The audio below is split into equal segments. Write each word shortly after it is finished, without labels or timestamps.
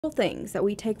things that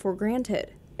we take for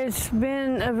granted. It's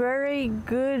been a very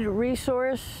good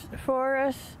resource for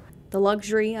us. The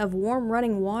luxury of warm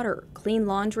running water, clean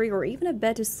laundry, or even a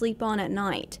bed to sleep on at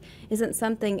night isn't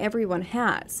something everyone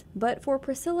has. But for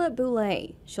Priscilla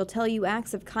Boulay, she'll tell you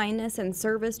acts of kindness and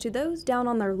service to those down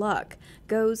on their luck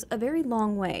goes a very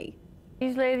long way.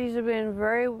 These ladies have been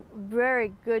very,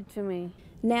 very good to me.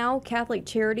 Now, Catholic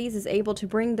Charities is able to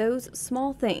bring those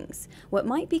small things, what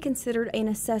might be considered a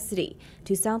necessity,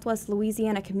 to Southwest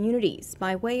Louisiana communities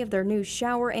by way of their new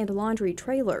shower and laundry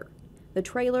trailer. The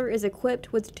trailer is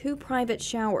equipped with 2 private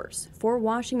showers, 4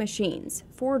 washing machines,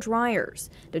 4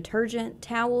 dryers, detergent,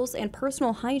 towels, and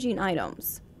personal hygiene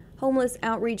items. Homeless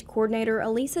Outreach Coordinator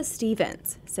Elisa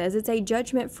Stevens says it's a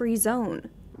judgment-free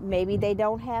zone. Maybe they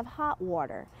don't have hot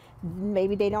water.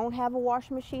 Maybe they don't have a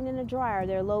washing machine and a dryer.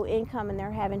 They're low income and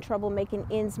they're having trouble making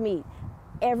ends meet.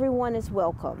 Everyone is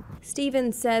welcome.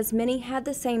 Stevens says many had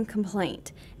the same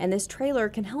complaint, and this trailer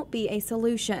can help be a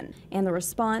solution, and the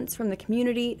response from the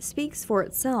community speaks for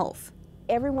itself.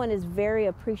 Everyone is very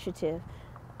appreciative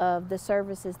of the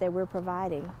services that we're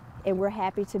providing, and we're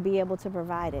happy to be able to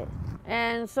provide it.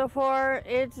 And so far,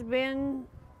 it's been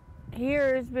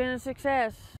a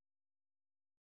success.